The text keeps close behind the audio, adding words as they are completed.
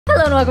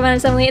Hello and welcome, I'm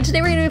Emily, and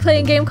today we're going to be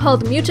playing a game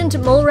called Mutant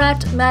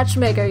Molerat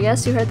Matchmaker.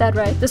 Yes, you heard that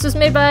right. This was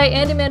made by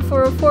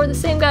AndyMan404, the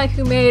same guy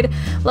who made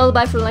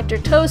Lullaby for an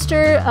Electric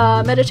Toaster,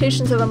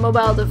 Meditations of a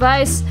Mobile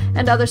Device,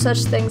 and other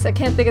such things. I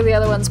can't think of the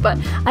other ones, but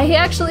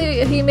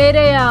he made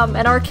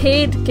an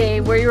arcade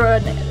game where you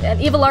were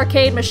an evil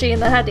arcade machine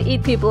that had to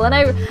eat people, and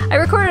I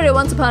recorded it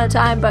once upon a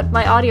time, but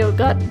my audio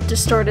got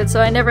distorted,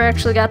 so I never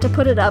actually got to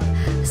put it up,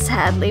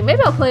 sadly.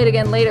 Maybe I'll play it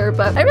again later,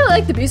 but I really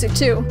like the music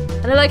too,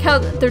 and I like how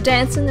they're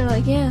dancing. They're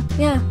like, yeah,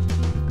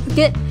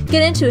 get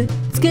into it.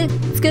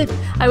 It's good.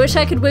 I wish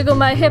I could wiggle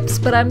my hips,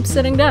 but I'm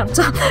sitting down.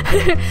 So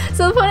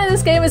the point of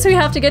this game is we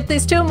have to get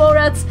these two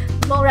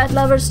Molerat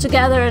lovers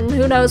together, and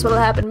who knows what'll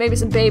happen. Maybe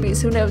some babies,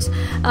 who knows.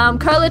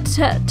 Carla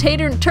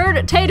Tater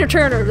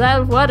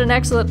Turner, what an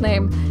excellent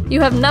name.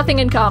 You have nothing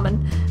in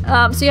common.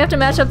 So you have to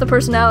match up the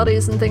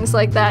personalities and things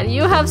like that.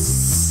 You have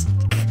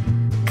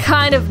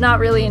kind of not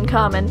really in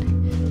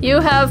common. You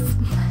have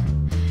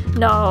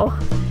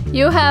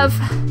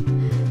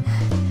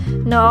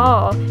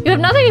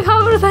nothing in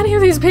common with any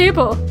of these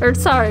people. Or,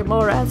 sorry,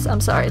 Morats.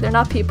 I'm sorry, they're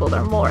not people,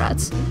 they're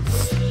Morats.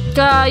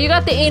 You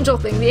got the angel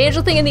thing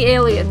and the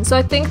alien, so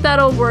I think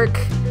that'll work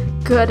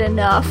good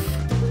enough.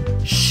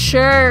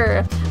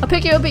 Sure. I'll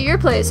pick you up at your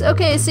place.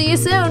 Okay, see you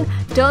soon.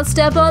 Don't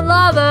step on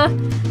lava.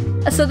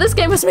 So this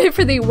game was made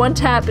for the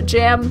one-tap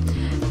jam,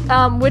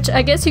 which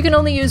I guess you can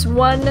only use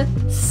one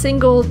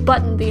single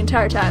button the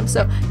entire time.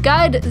 So,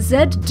 guide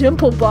Zed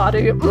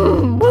Dimplebody,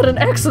 what an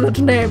excellent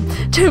name,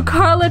 to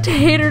Carla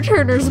Tater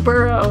Turner's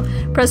burrow.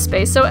 Press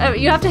space. So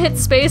you have to hit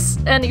space,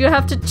 and you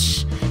have to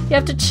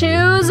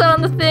choose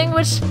on the thing,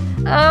 which,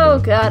 oh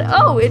god.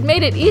 Oh, it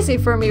made it easy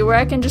for me where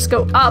I can just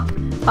go up.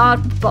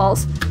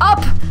 Balls.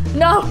 Up!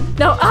 No,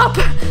 up!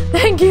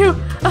 Thank you!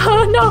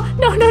 Oh, no,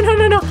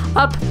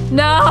 up!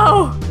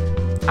 No!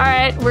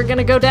 Alright, we're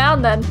gonna go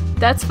down then.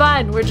 That's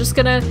fine. It's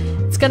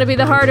gonna be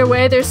the harder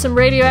way. There's some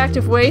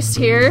radioactive waste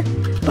here,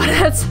 but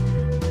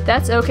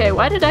that's okay.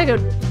 Why did I go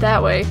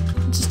that way?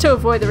 Just to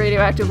avoid the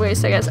radioactive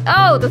waste, I guess.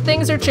 Oh, the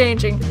things are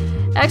changing.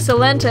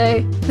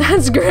 Excelente.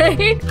 That's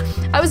great.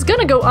 I was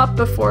gonna go up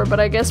before, but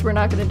I guess we're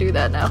not gonna do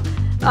that now.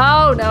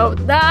 Oh no.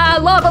 Ah,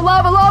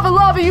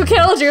 lava, you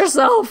killed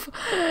yourself.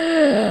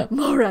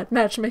 Molerat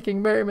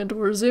matchmaking merriment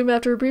will resume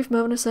after a brief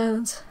moment of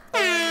silence.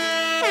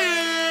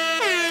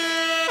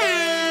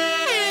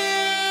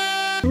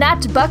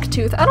 Nat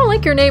Bucktooth. I don't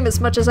like your name as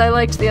much as I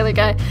liked the other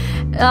guy.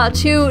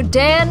 To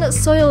Dan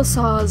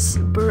Soilsaw's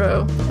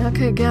burrow.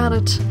 Okay, got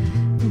it.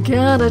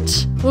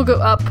 We'll go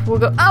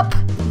up.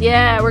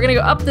 Yeah, we're gonna go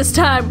up this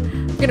time.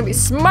 We're gonna be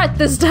smart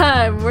this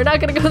time. We're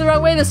not gonna go the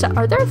wrong way this time.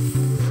 Are there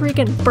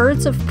freaking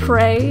birds of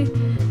prey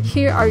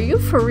here? Are you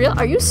for real?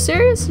 Are you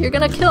serious? You're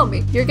gonna kill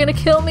me. You're gonna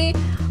kill me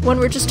when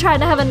we're just trying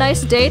to have a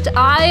nice date?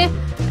 I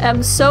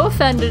am so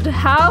offended.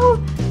 How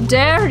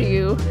dare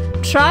you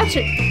try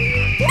to—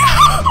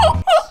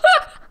 No!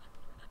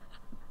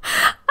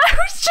 I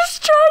was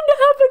just trying to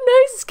have a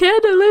nice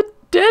candlelit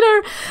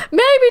dinner.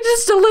 Maybe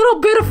just a little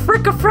bit of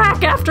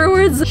frick-a-frack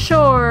afterwards.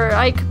 Sure,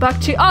 Ike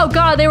Bucktooth. Oh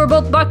god, they were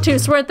both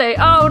Bucktooths, weren't they?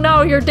 Oh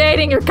no, you're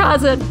dating your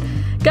cousin.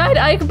 Guide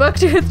Ike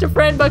Bucktooth to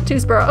friend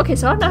Bucktooth's burrow. Okay,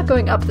 so I'm not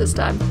going up this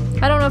time.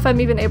 I don't know if I'm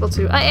even able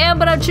to. I am,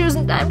 but I'm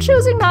choosing not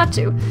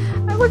to.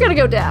 We're gonna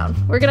go down.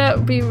 We're gonna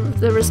be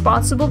the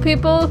responsible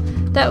people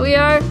that we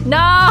are.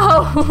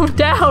 No!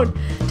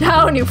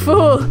 Down, you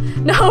fool!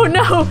 No,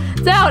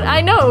 down!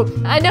 I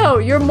know!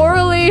 You're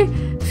morally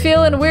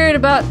feeling weird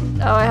about—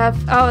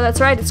 oh, that's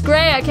right, it's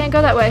gray, I can't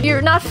go that way.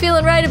 You're not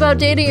feeling right about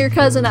dating your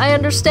cousin, I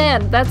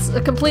understand. That's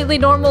a completely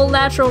normal,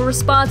 natural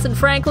response, and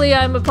frankly,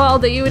 I'm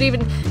appalled that you would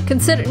even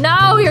consider—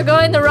 No, you're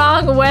going the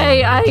wrong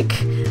way, Ike!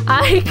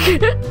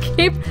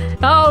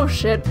 Oh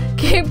shit.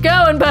 Keep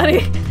going,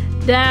 buddy!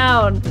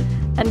 Down.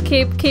 And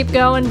keep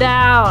going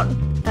down.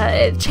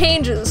 It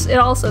changes. It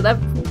also— that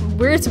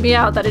weirds me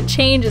out that it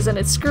changes and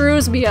it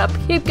screws me up.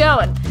 Keep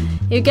going.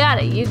 You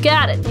got it.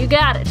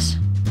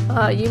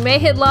 You may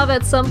hit lava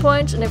at some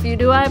point, and if you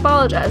do, I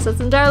apologize. That's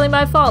entirely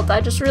my fault.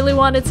 I just really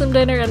wanted some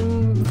dinner,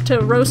 and to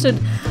roasted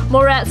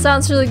Molerat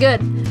sounds really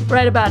good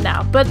right about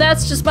now. But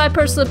that's just my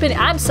personal opinion.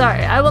 I'm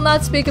sorry. I will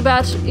not speak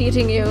about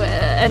eating you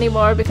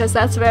anymore, because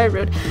that's very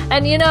rude.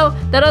 And you know,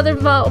 that other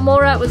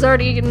Molerat was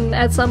already eaten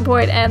at some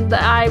point, and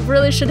I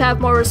really should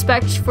have more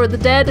respect for the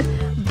dead,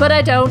 but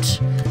I don't.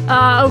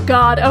 Oh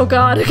god.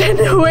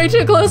 Getting way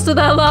too close to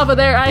that lava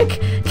there,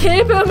 Ike.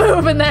 Keep it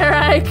moving there,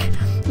 Ike.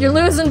 You're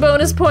losing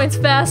bonus points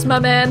fast, my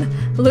man.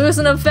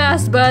 Losing them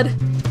fast, bud.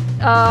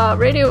 Oh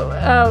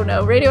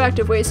no,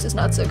 radioactive waste is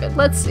not so good.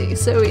 Let's see,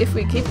 so if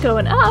we keep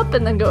going up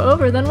and then go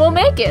over, then we'll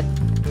make it.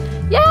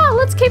 Yeah,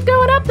 let's keep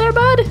going up there,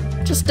 bud.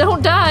 Just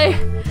don't die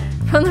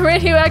from the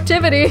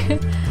radioactivity.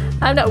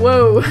 I'm not—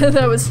 whoa,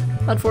 that was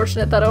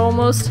unfortunate. That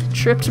almost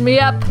tripped me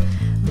up.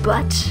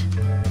 But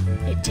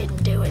it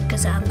didn't do it,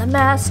 because I'm the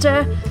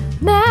master.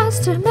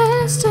 Master.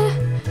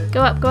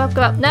 Go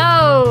up.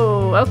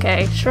 No!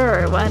 Okay,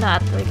 sure, why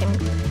not? We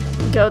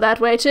can go that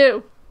way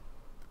too.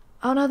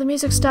 Oh no, the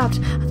music stopped.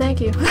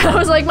 Thank you. That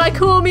was like my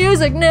cool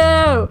music.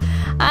 No!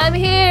 I'm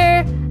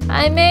here!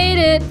 I made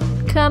it!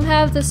 Come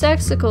have the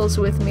sexicles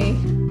with me.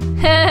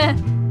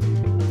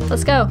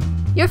 Let's go.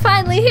 You're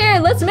finally here.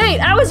 Let's mate.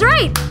 I was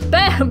right.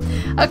 Bam.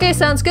 Okay,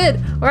 sounds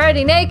good. We're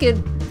already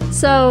naked.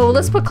 So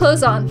let's put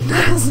clothes on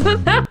so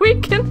that we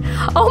can.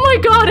 Oh my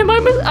god,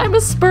 I'm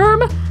a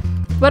sperm?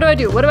 What do I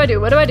do? What do I do?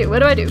 What do I do? What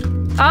do I do?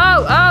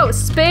 Oh,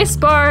 space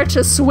bar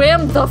to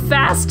swim the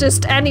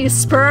fastest any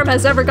sperm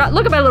has ever got.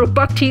 Look at my little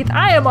buck teeth.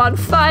 I am on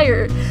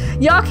fire.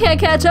 Y'all can't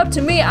catch up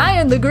to me. I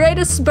am the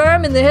greatest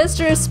sperm in the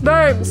history of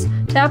sperms.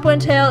 Tap when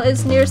tail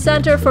is near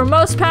center for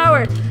most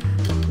power.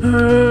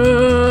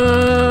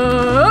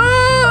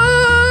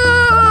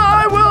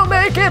 I will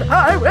make it.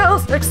 I will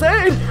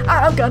succeed.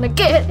 I'm gonna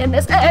get in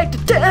this act.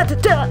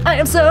 I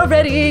am so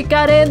ready.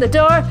 Got in the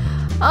door.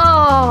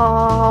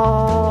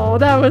 Oh,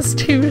 that was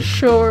too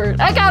short.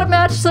 I gotta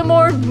match some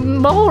more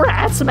mole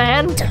rats,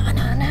 man.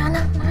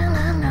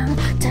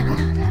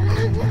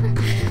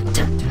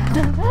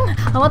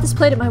 I want this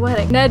played at my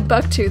wedding. Ned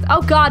Bucktooth.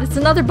 Oh god, it's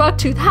another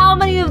Bucktooth. How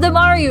many of them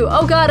are you?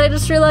 Oh god, I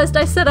just realized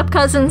I set up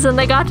cousins and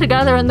they got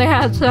together and they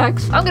had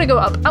sex. I'm gonna go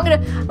up. I'm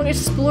gonna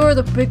explore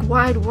the big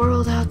wide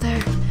world out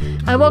there.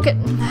 I won't get.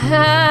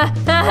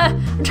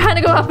 I'm trying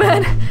to go up,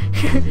 man.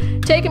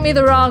 You're taking me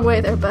the wrong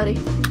way there, buddy.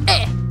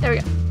 There we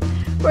go.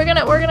 We're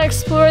gonna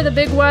explore the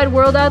big wide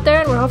world out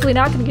there, and we're hopefully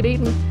not gonna get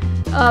eaten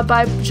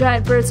by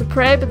giant birds of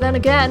prey. But then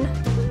again,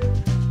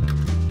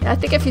 I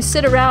think if you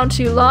sit around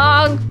too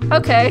long,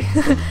 okay,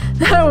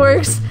 that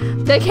works.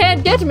 They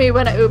can't get me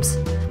when oops.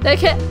 They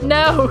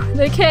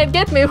can't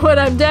get me when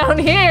I'm down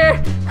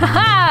here.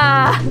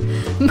 Haha,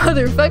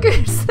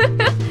 motherfuckers.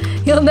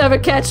 You'll never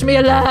catch me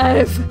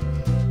alive.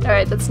 All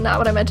right, that's not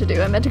what I meant to do.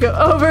 I meant to go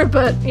over,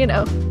 but you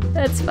know,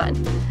 that's fine.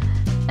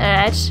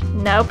 Alright,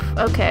 nope,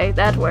 okay,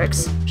 that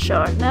works.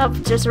 Sure,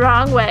 nope, just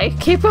wrong way.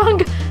 Keep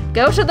on,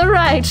 go to the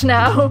right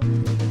now.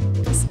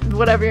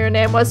 Whatever your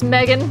name was,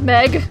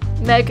 Megerson.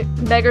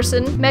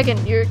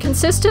 Megan, you're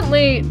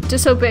consistently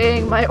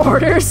disobeying my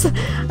orders.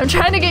 I'm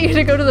trying to get you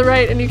to go to the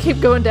right and you keep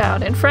going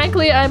down. And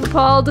frankly, I'm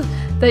appalled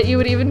that you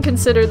would even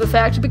consider the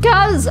fact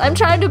because I'm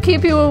trying to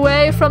keep you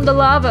away from the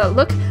lava.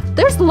 Look,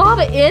 there's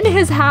lava in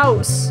his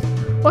house.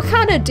 What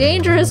kind of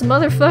dangerous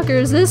motherfucker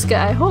is this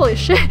guy? Holy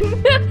shit.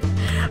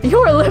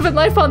 You're living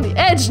life on the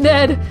edge,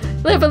 Ned.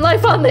 Living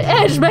life on the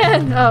edge,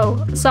 man.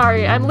 Oh,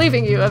 sorry, I'm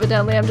leaving you,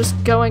 evidently. I'm just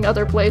going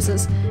other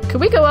places. Can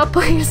we go up,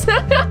 please?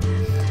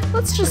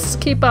 Let's just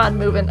keep on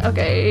moving.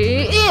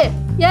 Okay.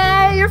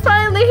 Yeah, you're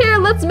finally here.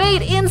 Let's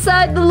mate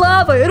inside the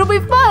lava. It'll be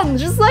fun,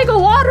 just like a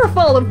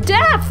waterfall of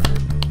death.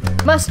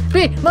 Most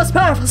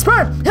powerful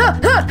sperm. I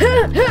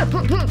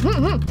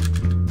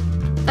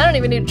don't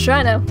even need to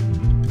try now.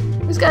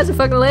 These guys are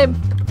fucking lame.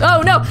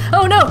 Oh no!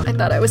 Oh no! I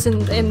thought I was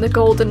in the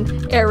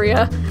golden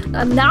area.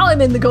 Now I'm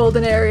in the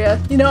golden area.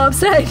 You know what I'm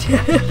saying?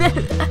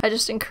 I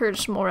just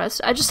encouraged mole rats.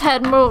 I just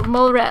had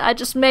I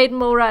just made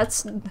mole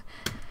rats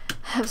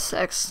have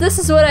sex. This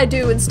is what I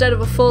do instead of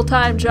a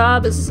full-time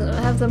job is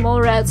have the mole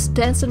rats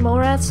dancing mole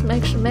rats,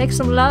 make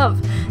some love.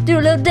 Do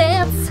a little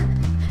dance.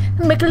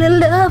 Make a little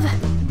love.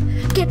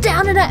 Get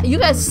down to that. You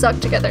guys suck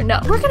together. No,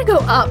 we're gonna go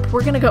up.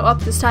 We're gonna go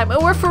up this time.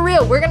 And we're for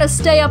real. We're gonna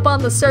stay up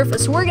on the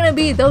surface. We're gonna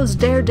be those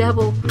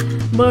daredevil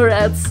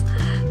morats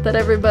that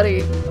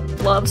everybody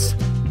loves,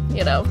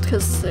 you know,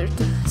 because they're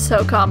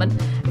so common.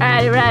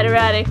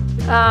 Alrighty.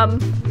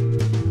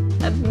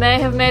 I may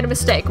have made a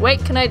mistake.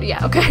 Wait, can I?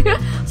 Yeah, okay.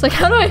 It's like,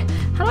 how do I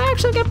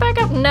actually get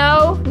back up?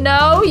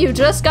 No, you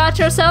just got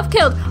yourself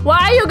killed. Why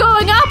are you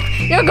going up?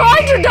 You're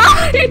going to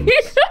die.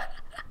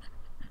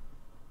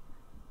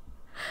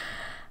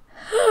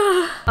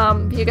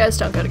 You guys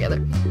don't go together.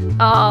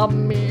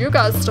 You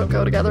guys don't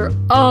go together.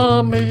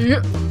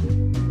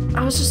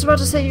 I was just about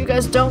to say you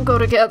guys don't go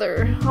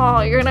together.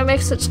 Oh, you're gonna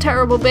make such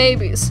terrible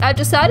babies. I've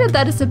decided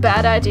that it's a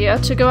bad idea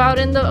to go out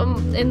in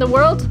the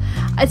world.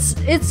 It's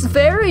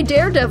very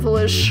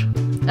daredevilish.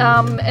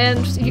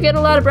 And you get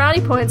a lot of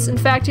brownie points. In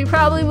fact, you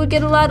probably would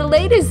get a lot of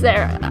ladies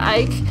there.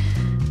 Ike,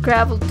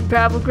 gravel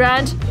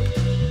grind,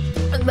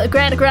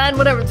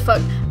 whatever the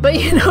fuck. But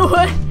you know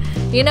what?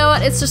 You know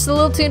what? It's just a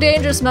little too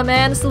dangerous, my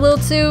man. It's a little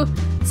too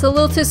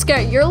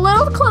scary. You're a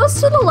little close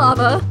to the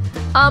lava,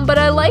 but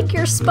I like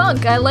your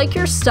spunk. I like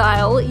your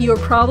style. You're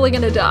probably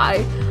gonna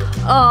die.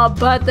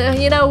 But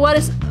you know what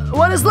is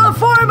love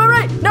for? Am I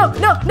right? No.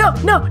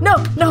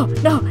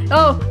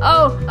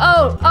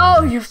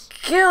 Oh, you've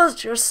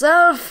killed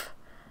yourself.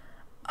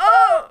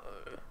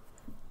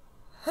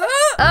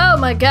 Oh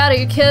my god, are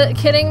you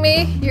kidding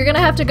me? You're gonna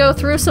have to go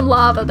through some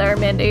lava there,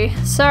 Mindy.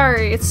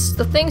 Sorry, it's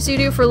the things you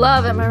do for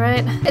love, am I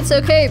right? It's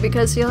okay,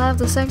 because you'll have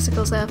the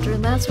sexicles after,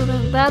 and that's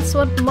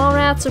what mole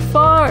rats are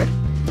for.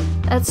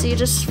 You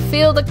just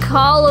feel the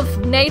call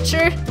of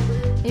nature.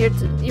 Your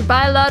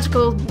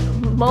biological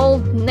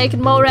naked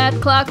mole rat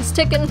clock is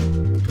ticking.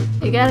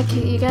 You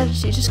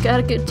just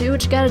gotta do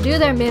what you gotta do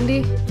there,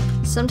 Mindy.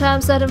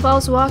 Sometimes that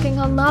involves walking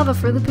on lava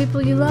for the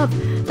people you love.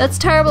 That's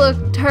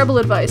terrible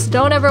advice.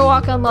 Don't ever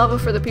walk on lava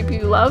for the people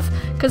you love,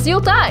 because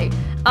you'll die.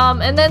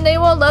 And then they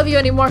won't love you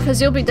anymore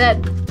because you'll be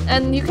dead.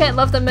 And you can't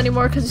love them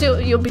anymore because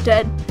you'll be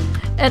dead.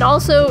 And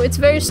also, it's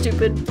very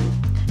stupid.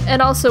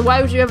 And also,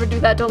 why would you ever do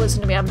that? Don't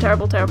listen to me. I'm a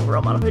terrible, terrible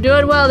role model. You're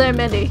doing well there,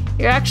 Mindy.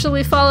 You're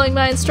actually following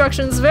my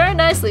instructions very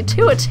nicely.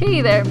 To a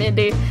T there,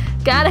 Mindy.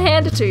 Gotta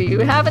hand it to you. You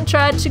haven't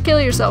tried to kill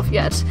yourself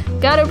yet.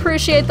 Gotta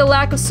appreciate the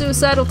lack of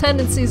suicidal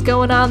tendencies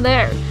going on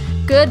there.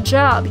 Good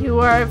job. You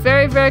are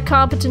very, very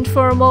competent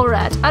for a mole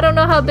rat. I don't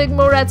know how big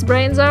mole rats'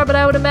 brains are, but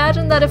I would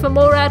imagine that if a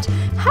mole rat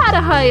had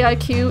a high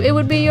IQ, it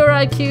would be your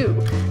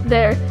IQ.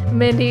 There,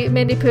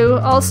 Mindy Pooh.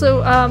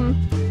 Also,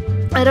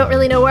 I don't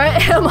really know where I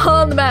am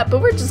on the map,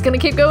 but we're just gonna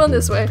keep going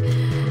this way.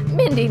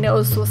 Mindy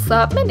knows what's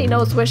up. Mindy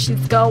knows where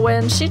she's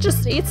going. She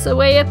just eats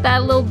away at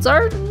that little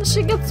dirt and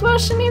she gets where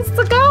she needs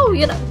to go,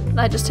 you know.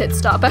 I just hit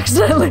stop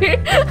accidentally.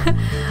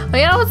 But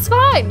you know, it's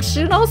fine.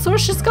 She knows where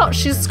she's going.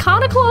 She's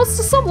kind of close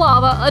to some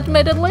lava,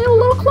 admittedly a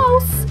little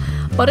close.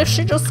 But if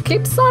she just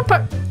keeps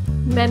on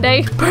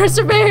Mindy,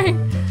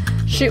 persevering.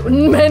 Shoot,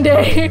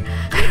 Mindy.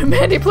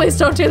 Mindy, please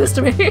don't do this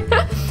to me.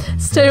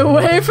 Stay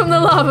away from the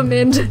lava,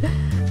 Mind.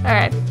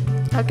 Alright.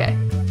 Okay.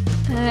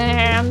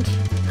 And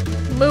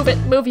move it.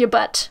 Move your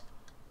butt.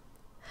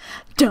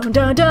 Dun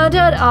dun dun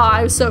dun. Oh,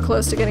 I was so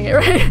close to getting it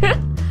right.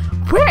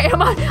 Where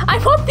am I?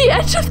 I'm on the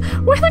edge of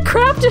where the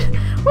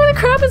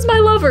crap is my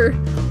lover?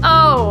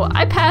 Oh,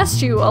 I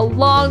passed you a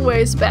long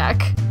ways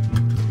back.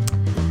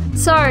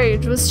 Sorry,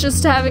 was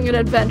just having an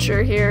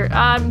adventure here.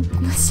 I'm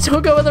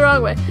still going the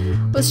wrong way.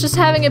 Was just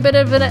having a bit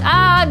of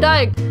I'm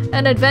dying.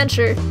 An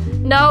adventure.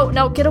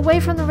 No, get away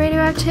from the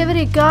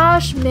radioactivity.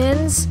 Gosh,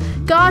 Mins.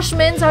 Gosh,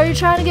 Mins, are you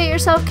trying to get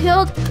yourself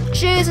killed?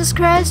 Jesus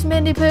Christ,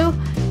 Mindy Pooh.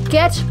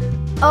 Get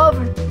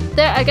over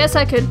there. I guess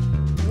I could,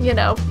 you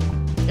know,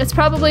 it's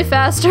probably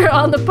faster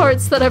on the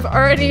parts that I've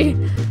already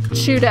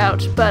chewed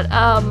out, but,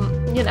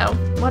 you know,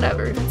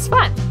 whatever. It's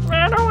fine.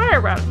 Don't worry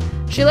about it.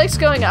 She likes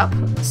going up,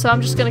 so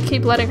I'm just gonna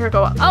keep letting her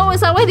go up. Oh, is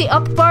that why the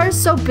up bar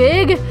is so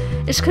big?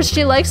 It's because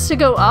she likes to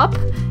go up?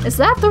 Is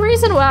that the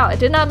reason? Wow, I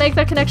did not make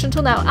that connection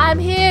till now. I'm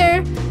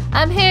here.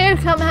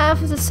 Come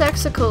have the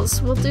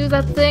sexicles. We'll do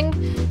that thing,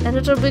 and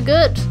it'll be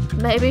good.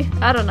 Maybe.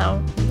 I don't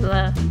know.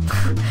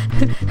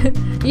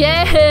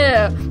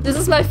 Yeah! This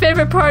is my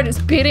favorite part, is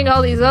beating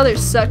all these other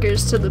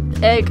suckers to the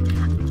egg.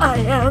 I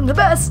am the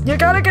best. You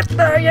gotta get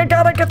there. You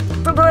gotta get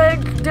the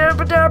egg.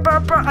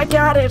 I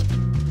got it.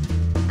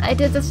 I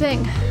did the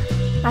thing.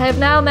 I have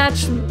now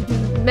matched.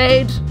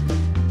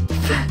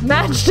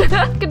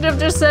 I could have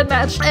just said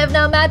matched. I have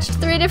now matched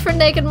 3 different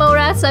naked mole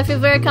rats. I feel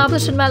very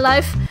accomplished in my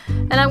life.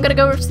 And I'm gonna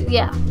go,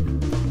 yeah.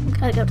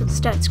 Gotta go to the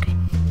start screen.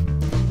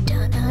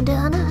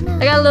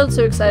 I got a little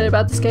too excited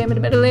about this game,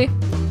 admittedly.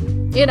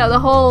 You know, the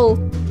whole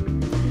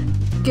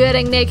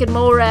getting naked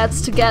mole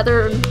rats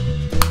together and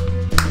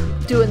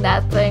doing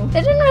that thing.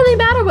 It didn't really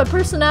matter what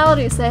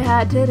personalities they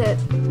had, did it?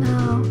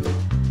 No.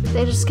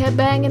 They just kept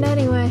banging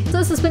anyway. So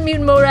this has been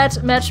Mutant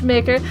Molerat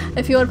Matchmaker.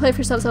 If you want to play for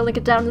yourselves, I'll link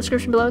it down in the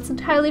description below. It's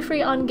entirely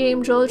free on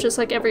Game Jolt, just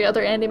like every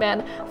other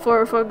Andyman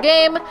 404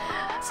 game.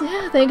 So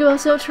yeah, thank you all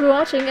so much for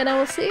watching, and I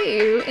will see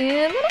you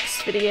in the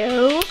next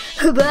video.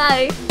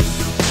 Bye!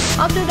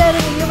 After dating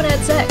a human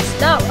had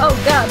sex. No, oh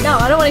god, no,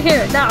 I don't want to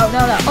hear it. No.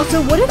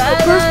 Also, what if you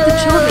birthed the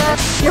children?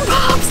 Your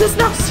pops is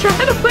now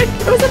straddling.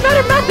 It was a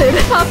better method.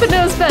 Papa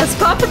knows best.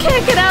 Papa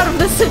can't get out of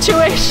this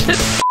situation.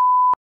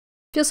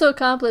 Feel so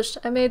accomplished.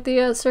 I made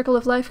the circle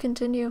of life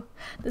continue.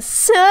 The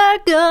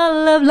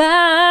circle of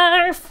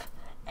life,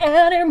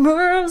 and it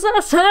moves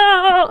us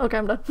all. Okay,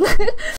 I'm done.